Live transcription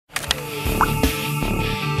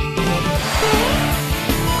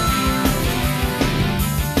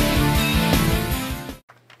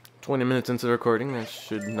20 minutes into the recording, that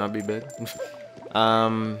should not be bad.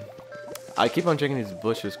 I keep on checking these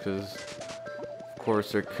bushes because, of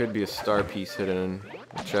course, there could be a star piece hidden in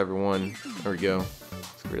whichever one. There we go.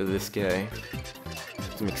 Let's get rid of this guy.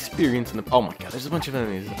 Some experience in the. Oh my god, there's a bunch of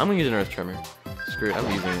enemies. I'm gonna use an Earth Tremor. Screw it, I'm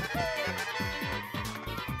using it.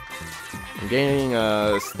 I'm gaining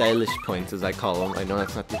stylish points, as I call them. I know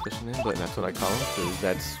that's not the official name, but that's what I call them because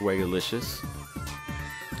that's swagalicious.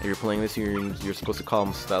 If you're playing this, you're supposed to call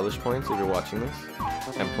them stylish points. If you're watching this,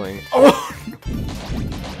 I'm playing. Oh!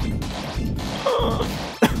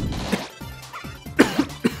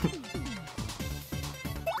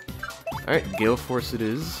 All right, Gale Force it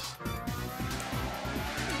is.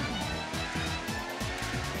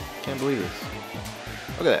 Can't believe this.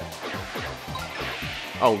 Look at that.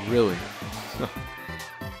 Oh, really?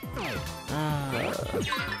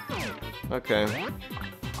 Okay.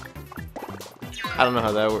 I don't know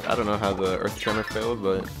how that worked. I don't know how the Earth Tremor failed,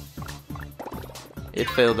 but it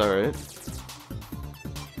failed alright.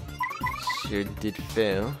 Sure did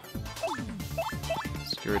fail.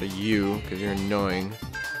 Screw it to you, because you're annoying.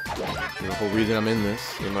 You're the whole reason I'm in this,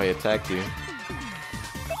 even though I attacked you.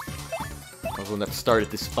 I was the one that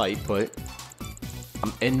started this fight, but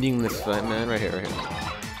I'm ending this fight, man, right here, right here.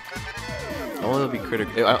 I want to be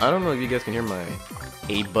critical. I don't know if you guys can hear my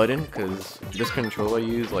A button, because this control I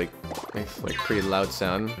use like makes like pretty loud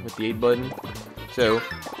sound with the 8 button. So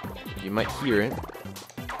you might hear it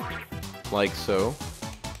like so,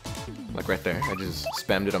 like right there. I just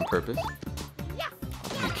spammed it on purpose.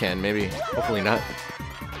 You can, maybe, hopefully not.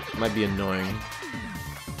 It might be annoying,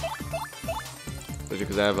 especially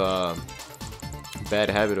because I have a bad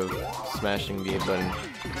habit of smashing the 8 button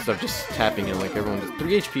instead of just tapping it like everyone does.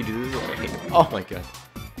 3 HP, dude. This is what I hate. Oh my god.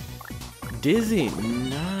 Dizzy,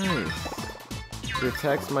 nice. Your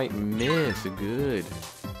attacks might miss. Good.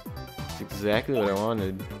 That's exactly what I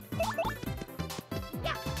wanted.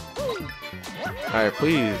 Alright,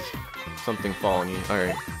 please. Something fall on you.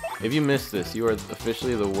 Alright. If you miss this, you are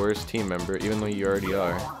officially the worst team member, even though you already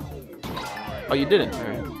are. Oh, you didn't.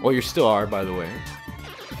 Alright. Well, you still are, by the way.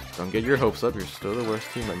 Don't get your hopes up. You're still the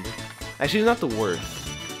worst team member. Actually, not the worst.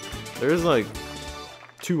 There's like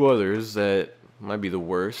 2 others that might be the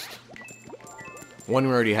worst. One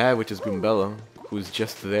we already have, which is Goombella, who's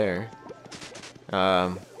just there.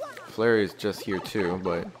 Flare is just here too,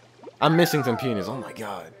 but I'm missing some penis. Oh my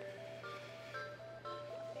god.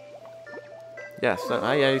 Yes,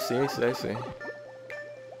 I see.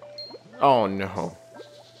 Oh no.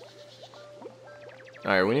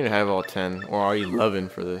 Alright, we need to have all 10, or all 11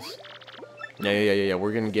 for this. Yeah,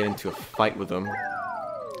 we're gonna get into a fight with them.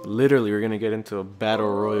 Literally, we're gonna get into a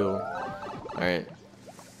battle royal. Alright.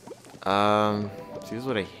 See, this is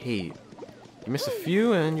what I hate. You miss a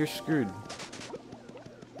few and you're screwed.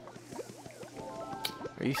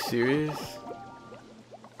 Are you serious?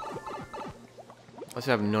 I just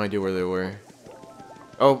have no idea where they were.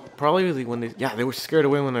 Oh, probably when they... Yeah, they were scared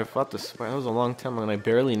away when I fought this fight. That was a long time and I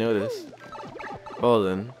barely noticed. Well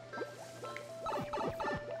then.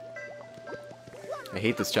 I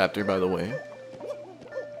hate this chapter, by the way.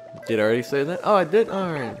 Did I already say that? Oh, I did?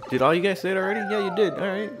 Alright. Did all you guys say it already? Yeah, you did.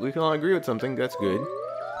 Alright. We can all agree with something. That's good.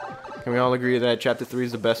 Can we all agree that chapter 3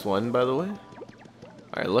 is the best one, by the way?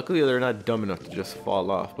 Alright, luckily they're not dumb enough to just fall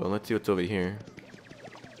off, but let's see what's over here.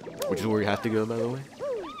 Which is where we have to go, by the way.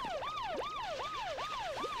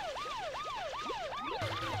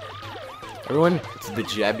 Everyone, it's the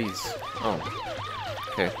Jabbies. Oh.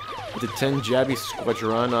 Okay. The 10 Jabby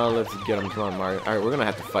Squadron. Let's get them. Come on, Mario. Alright, we're gonna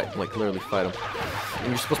have to fight. Like, literally fight them. And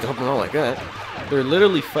you're supposed to help them out like that. They're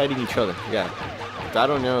literally fighting each other. Yeah. I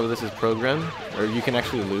don't know if this is programmed, or you can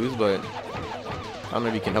actually lose, but I don't know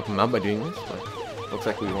if you can help them out by doing this, but looks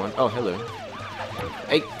like we won. Oh, hello.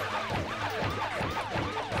 Hey!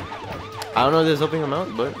 I don't know if this is helping them out,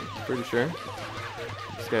 but pretty sure.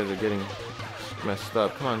 These guys are getting messed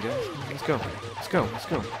up. Come on, guys. Let's go. Let's go. Let's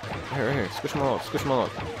go. Right here. Squish them all up. Squish them all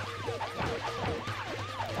up.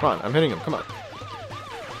 Come on. I'm hitting them. Come on.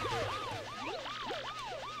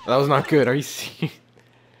 That was not good. Are you serious?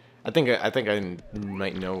 I think I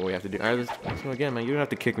might know what we have to do. Alright, let's go again, man. You don't have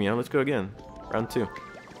to kick me out. Let's go again. Round 2. I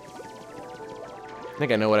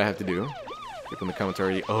think I know what I have to do. People in the comments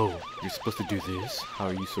already. Oh, you're supposed to do this? How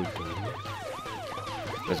are you so dumb?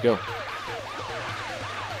 Let's go.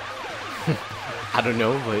 I don't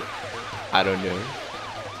know, but I don't know.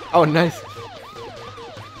 Oh, nice.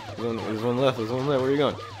 There's one left. There's one left. Where are you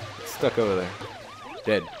going? It's stuck over there.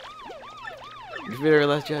 Dead. We defeated our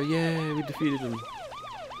last job. Yeah, we defeated him.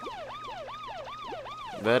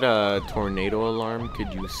 That tornado alarm,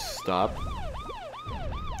 could you stop?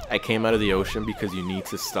 I came out of the ocean because you need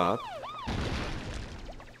to stop.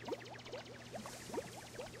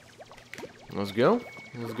 Let's go.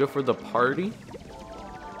 Let's go for the party.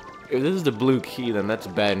 If this is the blue key, then that's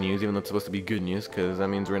bad news, even though it's supposed to be good news, because that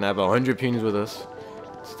means we're gonna have 100 peonies with us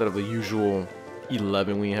instead of the usual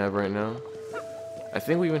 11 we have right now. I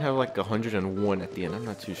think we even have like 101 at the end. I'm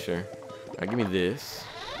not too sure. Alright, give me this.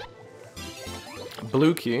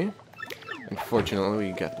 Blue key. Unfortunately,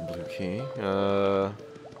 we got the blue key.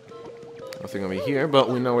 Nothing gonna be here, but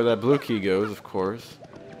we know where that blue key goes, of course.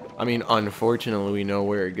 I mean, unfortunately, we know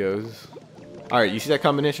where it goes. Alright, you see that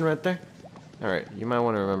combination right there? Alright, you might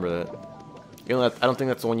want to remember that. You know, I don't think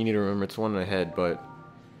that's the one you need to remember. It's one ahead, but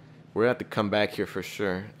we're gonna have to come back here for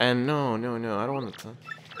sure. And no, I don't want to.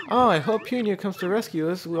 Oh, I hope Peony comes to rescue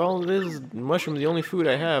us. All it is mushroom, the only food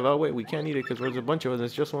I have. Oh wait, we can't eat it because there's a bunch of us.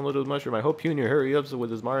 It's just one little mushroom. I hope Peony hurry up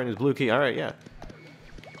with his Mario and his blue key. Alright, yeah.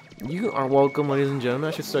 You are welcome, ladies and gentlemen.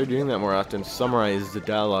 I should start doing that more often. Summarize the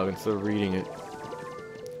dialogue instead of reading it.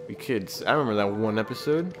 We kids. I remember that one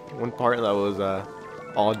episode, one part that was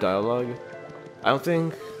all dialogue. I don't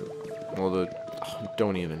think. Well,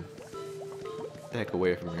 don't even. Get the heck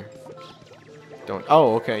away from here. Don't.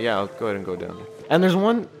 Oh, okay. Yeah, I'll go ahead and go down. And there's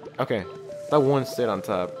one. Okay, that one stayed on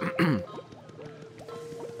top. I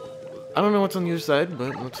don't know what's on the other side,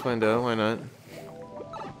 but let's find out. Why not?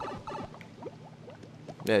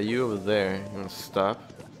 Yeah, you over there. You want to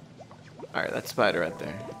stop? All right, that spider right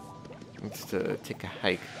there needs to take a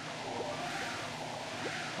hike.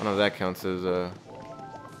 I don't know if that counts as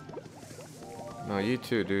No, you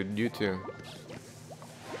too, dude. You too.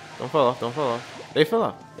 Don't fall off. Don't fall off. They fell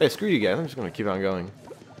off. Hey, screw you guys. I'm just gonna keep on going.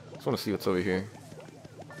 Just want to see what's over here.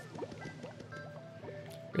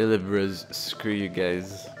 Really, bros. Screw you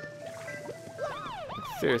guys.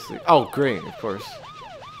 Seriously. Oh, great. Of course.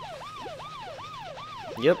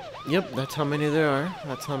 Yep. That's how many there are.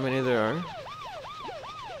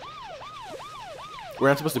 We're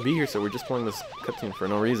not supposed to be here, so we're just playing this cutscene for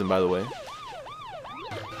no reason, by the way.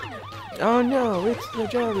 Oh no, it's the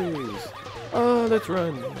jellies! Oh, let's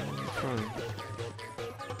run.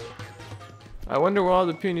 I wonder where all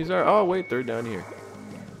the peonies are. Oh wait, they're down here.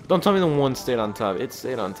 Don't tell me the one stayed on top. It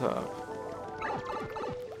stayed on top.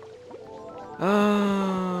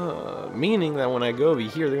 Meaning that when I go over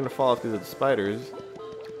here, they're gonna fall off because of the spiders.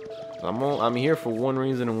 I'm here for one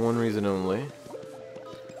reason and one reason only.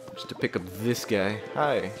 Just to pick up this guy.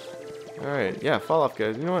 Hi. Alright, yeah, fall off,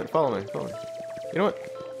 guys. You know what? Follow me. You know what?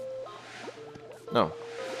 No.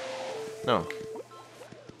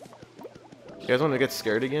 You guys want to get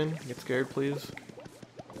scared again? Get scared, please.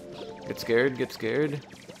 Get scared.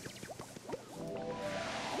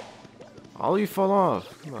 All of you fall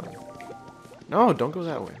off. Come on. No, don't go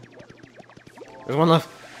that way. There's one left.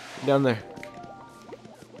 Down there.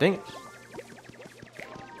 Dang it.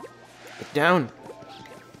 Get down.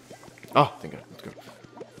 Oh, thank God. Let's go.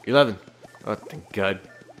 11. Oh, thank God.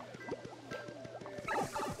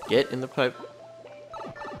 Get in the pipe.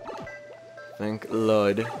 Thank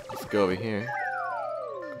Lord. Let's go over here.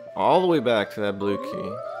 All the way back to that blue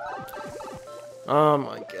key. Oh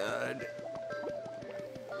my God.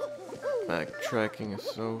 Backtracking is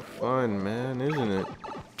so fun, man, isn't it?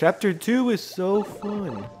 Chapter 2 is so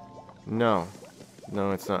fun. No,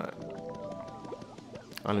 it's not.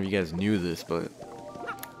 I don't know if you guys knew this, but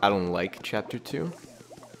I don't like Chapter 2.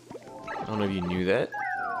 I don't know if you knew that.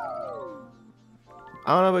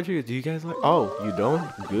 I don't know about you. Do you guys like? Oh, you don't?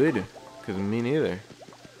 Good. Because me neither.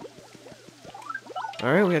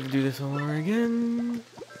 Alright, we have to do this all over again.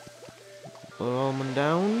 Blow all them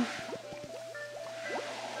down.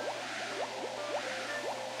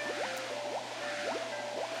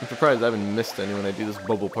 I'm surprised I haven't missed any when I do this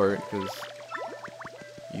bubble part, because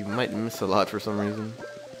you might miss a lot for some reason.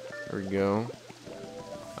 There we go.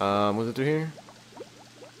 Was it through here?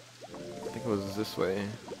 I think it was this way.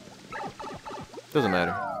 Doesn't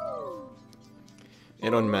matter.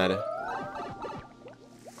 It don't matter.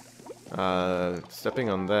 Stepping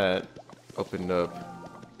on that opened up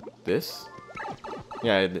this.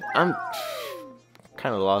 Yeah, I'm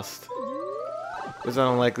kind of lost. Because I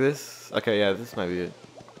don't like this. Okay, yeah, this might be it.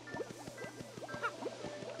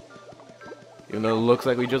 Even though it looks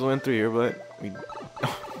like we just went through here, but we...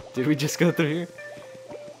 Did we just go through here?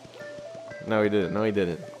 No, we didn't. No, we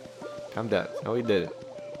didn't. Calm down. No, we didn't.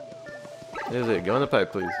 There's it. Go in the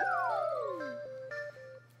pipe, please.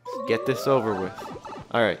 Let's get this over with.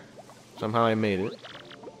 Alright. Somehow I made it.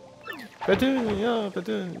 Petunia,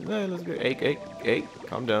 Petunia. Let's go. Hey.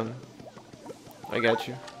 Calm down. I got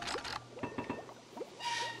you.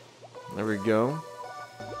 There we go.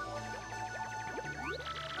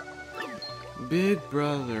 Big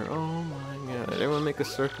brother. Oh my God. Everyone make a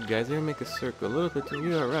circle, guys. Everyone make a circle. A little bit.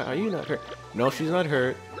 You are right. Are you not hurt? No, she's not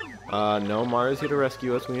hurt. No, Mario's here to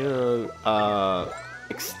rescue us. We need to,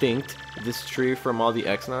 extinct this tree from all the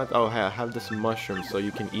X-Nauts. Oh, hey, I have this mushroom so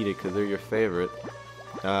you can eat it because they're your favorite.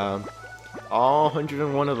 All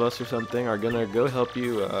 101 of us or something are gonna go help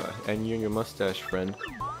you, and you and your mustache friend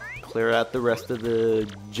clear out the rest of the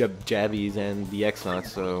jabbies and the X-Nauts,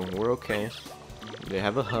 so we're okay. They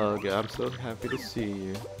have a hug. I'm so happy to see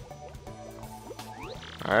you.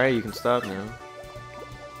 Alright, you can stop now.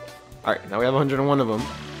 Alright, now we have 101 of them.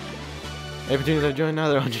 Every team that joined now,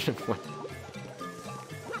 they're 101.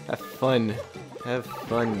 Have fun. Have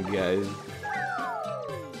fun, guys.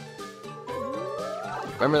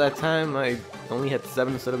 Remember that time I only had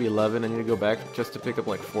 7 instead of 11? I need to go back just to pick up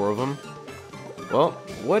like 4 of them. Well,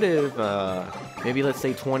 what if, maybe let's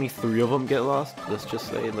say 23 of them get lost? Let's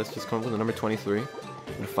just come up with the number 23.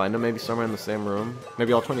 And find them maybe somewhere in the same room.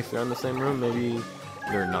 Maybe all 23 are in the same room, maybe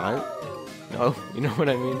they're not. No, you know what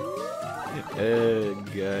I mean? Oh,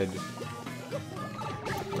 God.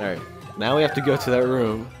 Alright, now we have to go to that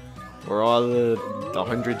room where all the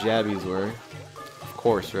 100 jabbies were. Of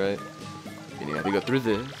course, right? And you have to go through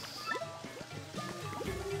this.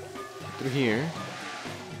 Through here.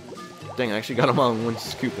 Dang, I actually got them all in one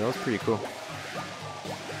scoop. That was pretty cool.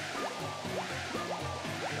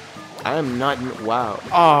 I am not... Wow.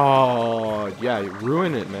 Oh, yeah, you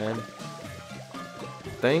ruined it, man.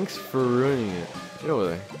 Thanks for ruining it. Get over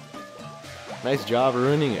there. Nice job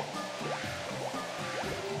ruining it.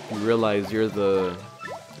 You realize you're the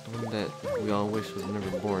one that we all wish was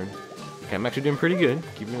never born. Okay, I'm actually doing pretty good.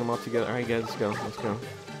 Keeping them all together. Alright, guys, let's go. Let's go.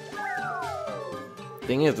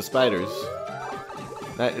 Thing is, the spiders.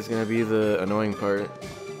 That is going to be the annoying part.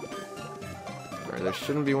 Alright, there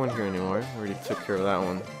shouldn't be one here anymore. We already took care of that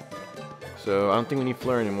one. So, I don't think we need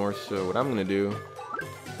Fleur anymore. So, what I'm going to do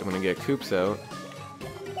is I'm going to get Coops out.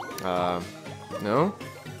 No?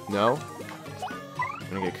 No? I'm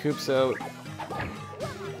going to get Coops out.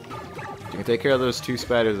 You can take care of those 2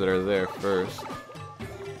 spiders that are there first.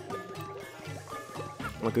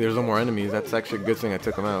 Look, there's no more enemies. That's actually a good thing I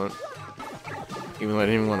took them out. Even though I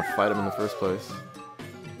didn't even want to fight them in the first place.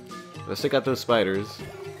 Let's take out those spiders.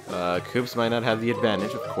 Coops might not have the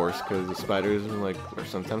advantage, of course, because the spiders are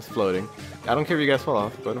sometimes floating. I don't care if you guys fall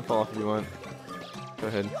off. Go ahead and fall off if you want. Go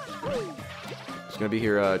ahead. Just gonna be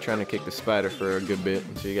here trying to kick the spider for a good bit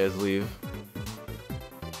until you guys leave.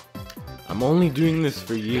 I'm only doing this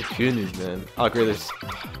for you, goodness, man. Oh, great, there's...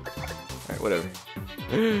 Alright, whatever.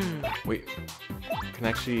 Wait. I can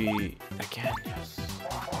actually... I can, yes.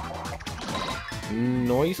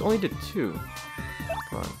 No, he's only did 2.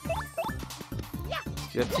 Come on.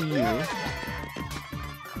 Get to you.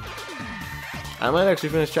 I might actually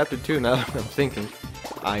finish chapter 2 now that I'm thinking.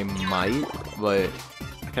 I might, but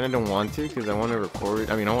I kind of don't want to because I want to record.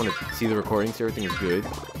 I mean, I want to see the recording so everything is good.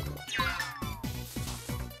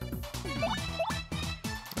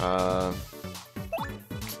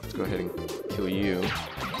 Let's go ahead and kill you.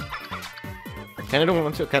 I kind of don't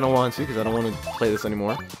want to. I kind of want to because I don't want to play this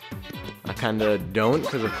anymore. I kind of don't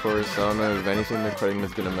because, of course, I don't know if anything the recording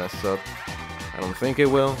is going to mess up. I don't think it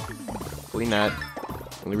will. Hopefully not.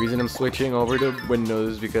 Only reason I'm switching over to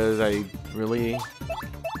Windows is because I really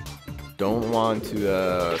don't want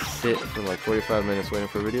to sit for like 45 minutes waiting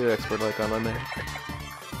for a video to export like on my Mac.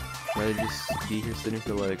 I'd just be here sitting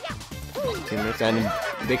for like 15 minutes, and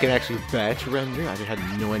they can actually batch render. I had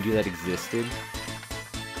no idea that existed.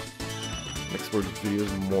 Export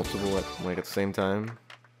videos multiple at the same time,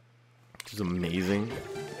 which is amazing.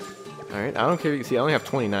 Alright, I don't care if you can see, I only have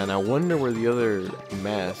 29. I wonder where the other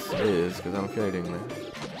mass is, because I don't feel like doing that.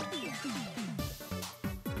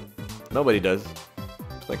 Nobody does.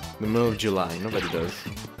 It's like the middle of July, nobody does.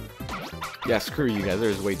 Yeah, screw you guys,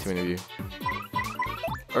 there's way too many of you.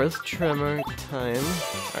 Earth Tremor time.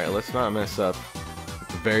 Alright, let's not mess up.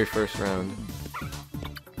 The very first round.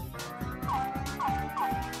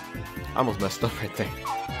 I almost messed up right there.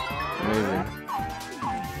 Amazing.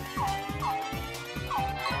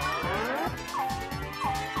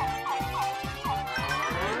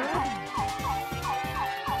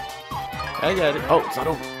 I got it. Oh, it's not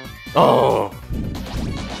over. Oh!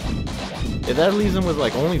 If that leaves him with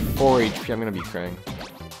like only 4 HP, I'm gonna be crying.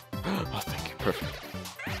 Oh, thank you. Perfect.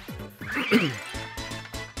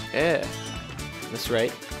 Yeah. That's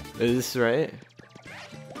right. Is this right?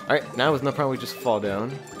 Alright, now with no problem we just fall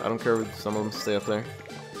down. I don't care if some of them stay up there.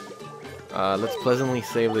 Let's pleasantly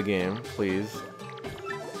save the game, please.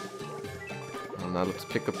 And now let's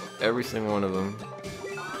pick up every single one of them.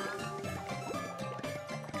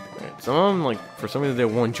 Some of them, like, for some reason they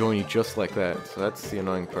won't join you just like that, so that's the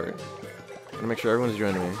annoying part. I'm gonna make sure everyone's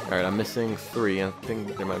joining me. Alright, I'm missing 3, I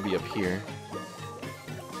think they might be up here.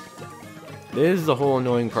 This is the whole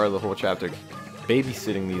annoying part of the whole chapter.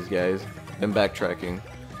 Babysitting these guys and backtracking.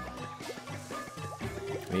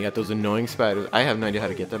 And you got those annoying spiders. I have no idea how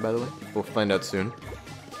to get that, by the way. We'll find out soon.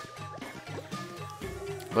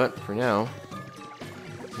 But for now,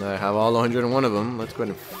 I have all 101 of them. Let's go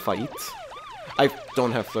ahead and fight. I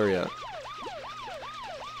don't have flurry out.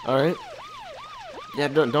 Alright. Yeah,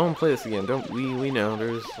 don't play this again. We know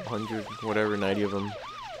there's 100, whatever, 90 of them,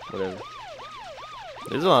 whatever.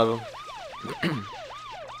 There's a lot of them.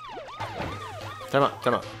 Time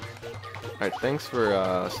out. Alright, thanks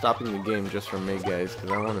for stopping the game just for me, guys, because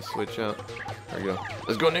I want to switch out. There we go.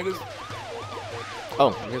 Let's go, niggas!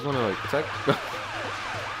 Oh, you guys want to, like, attack?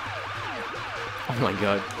 Oh my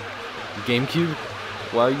god. GameCube?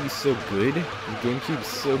 Why are you so good? GameCube's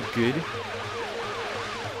so good.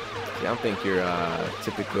 I don't think your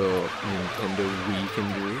typical Nintendo Wii can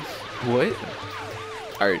do this. What?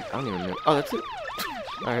 Alright, I don't even know. Oh, that's it?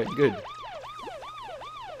 Alright, good.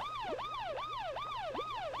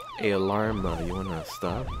 Hey, alarm, you wanna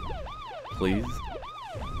stop? Please?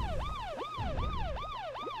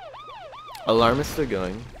 Alarm is still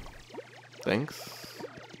going. Thanks.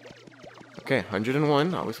 Okay,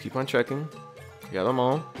 101. Always keep on checking. Got them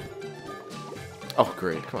all. Oh,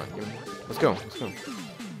 great. Come on. Let's go. Let's go.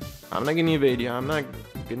 I'm not gonna evade you. I'm not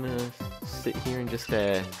gonna sit here and just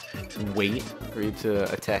wait for you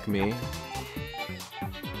to attack me.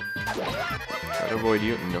 Try to avoid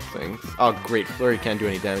you. No thanks. Oh, great. Flurry can't do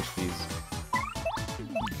any damage to these.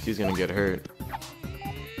 She's gonna get hurt.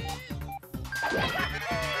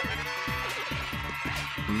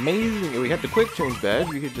 Amazing. We got the quick change badge.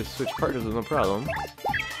 We could just switch partners with no problem.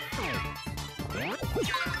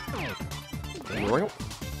 Look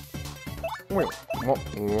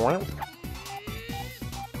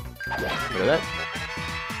at that.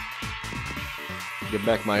 Get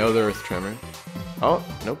back my other earth tremor. Oh,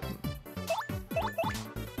 nope.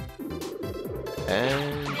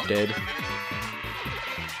 And dead.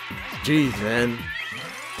 Jeez, man.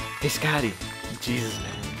 Hey, Scotty. Jesus,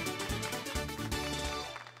 man.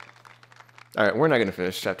 Alright, we're not gonna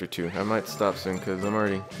finish chapter 2. I might stop soon because I'm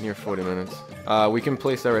already near 40 minutes. We can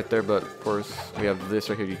place that right there, but of course we have this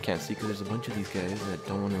right here you can't see because there's a bunch of these guys that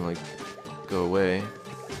don't want to like go away.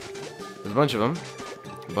 There's a bunch of them,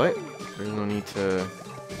 but there's no need to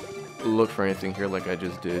look for anything here like I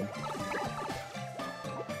just did.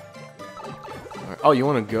 Right. Oh, you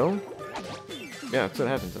want to go? Yeah, that's what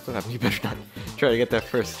happens. That's what happens. You better not try to get that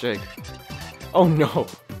first strike. Oh no!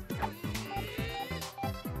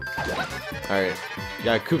 Alright.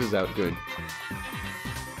 Yeah, Koops is out. Good.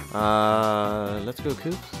 Let's go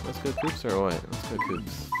Koops? Let's go Koops or what? Let's go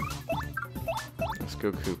Koops. Let's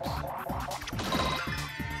go Koops.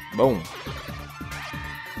 Boom.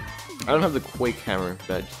 I don't have the Quake Hammer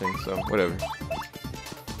badge thing, so whatever.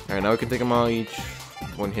 Alright, now we can take them all each.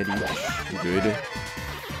 One hit each. Good.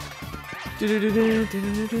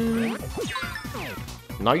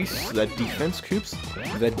 Nice. That defense, Koops.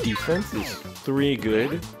 That defense is 3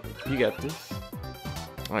 good. You got this.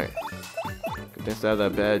 Alright. Good thing to have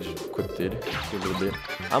that badge equipped a little bit.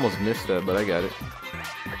 I almost missed that, but I got it.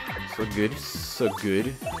 So good. So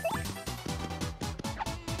good.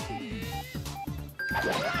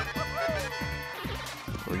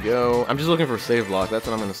 There we go. I'm just looking for a save block. That's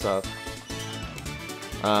when I'm going to stop.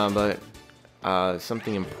 But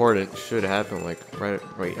something important should happen. Like, right.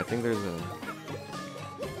 I think there's a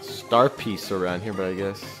star piece around here, but I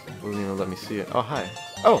guess it wouldn't even let me see it. Oh, hi.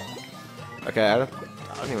 Oh! Okay, I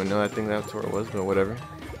don't even know. I think that's where it was, but whatever.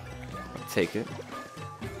 I'll take it.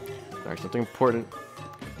 Alright, something important.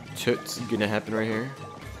 It's gonna happen right here.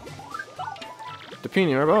 The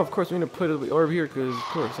Peony Orb. Oh, of course we need to put the orb here, because, of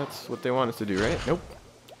course, that's what they want us to do, right? Nope.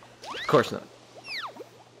 Of course not.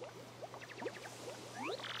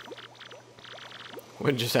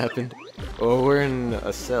 What just happened? Oh, we're in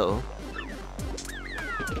a cell.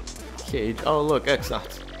 Cage. Oh, look,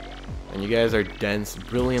 X-Nauts. And you guys are dense,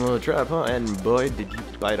 brilliant little trap, huh? And boy, did you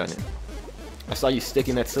bite on it. I saw you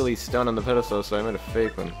sticking that silly stone on the pedestal, so I made a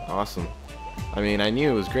fake one. Awesome. I mean, I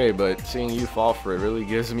knew it was great, but seeing you fall for it really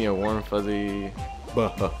gives me a warm, fuzzy...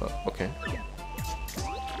 Okay.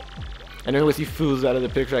 And then with you fools out of the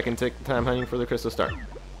picture, I can take the time hunting for the crystal star.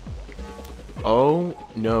 Oh,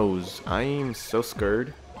 noes. I am so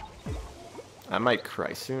scared. I might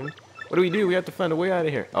cry soon. What do? We have to find a way out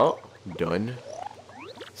of here. Oh, done.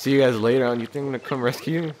 See you guys later on. You think I'm gonna come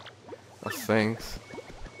rescue you? Oh, thanks.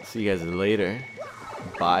 See you guys later.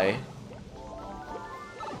 Bye.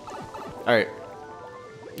 Alright.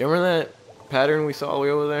 You remember that pattern we saw way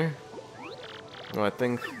over there? No, I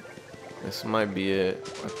think this might be it.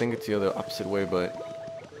 I think it's the other opposite way, but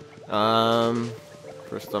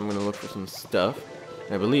First, I'm gonna look for some stuff.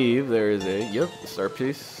 I believe there is a, yep, star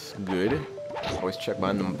piece. Good. Always check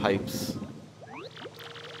behind them pipes.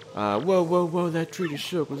 Whoa, whoa, whoa, that tree just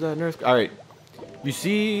shook. Was that an earthquake? Alright. You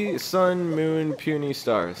see sun, moon, puny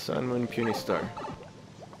star. Sun, moon, puny star.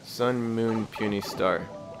 Sun, moon, puny star.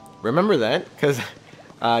 Remember that, because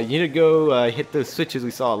you need to go hit those switches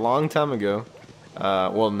we saw a long time ago.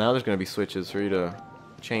 Well, now there's going to be switches for you to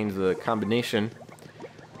change the combination.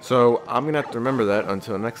 So I'm going to have to remember that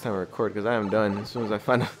until next time I record, because I am done. As soon as I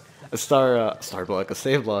find a star block, a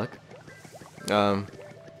save block.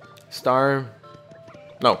 Star...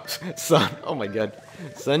 No, sun. Oh my god.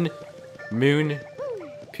 Sun, moon,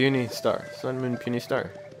 puny star. Sun, moon, puny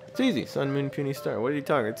star. It's easy. Sun, moon, puny star. What are you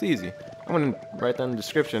talking? It's easy. I'm going to write that in the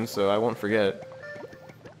description so I won't forget.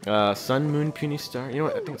 Sun, moon, puny star. You know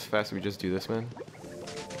what? I think it's faster we just do this, man.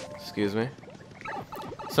 Excuse me.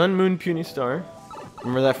 Sun, moon, puny star.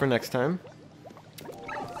 Remember that for next time.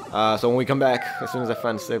 So when we come back, as soon as I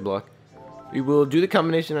find a save block, we will do the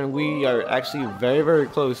combination, and we are actually very, very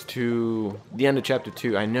close to the end of Chapter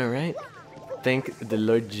 2. I know, right? Thank the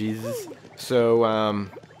Lord Jesus. So,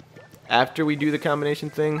 after we do the combination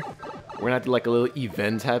thing, we're gonna have to, like, a little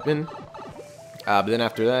event happen. But then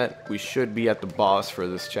after that, we should be at the boss for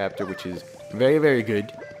this chapter, which is very, very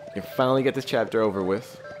good. You finally get this chapter over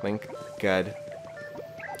with. Thank God.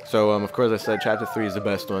 So, of course, I said Chapter 3 is the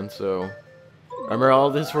best one, so... Remember, all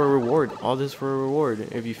this for a reward. All this for a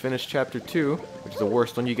reward. If you finish Chapter 2, which is the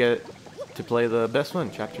worst one, you get to play the best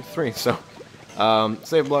one, Chapter 3. So,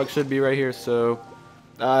 save block should be right here. So,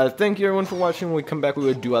 thank you everyone for watching. When we come back, we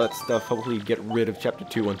will do all that stuff. Hopefully get rid of Chapter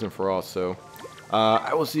 2 once and for all. So,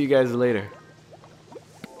 I will see you guys later.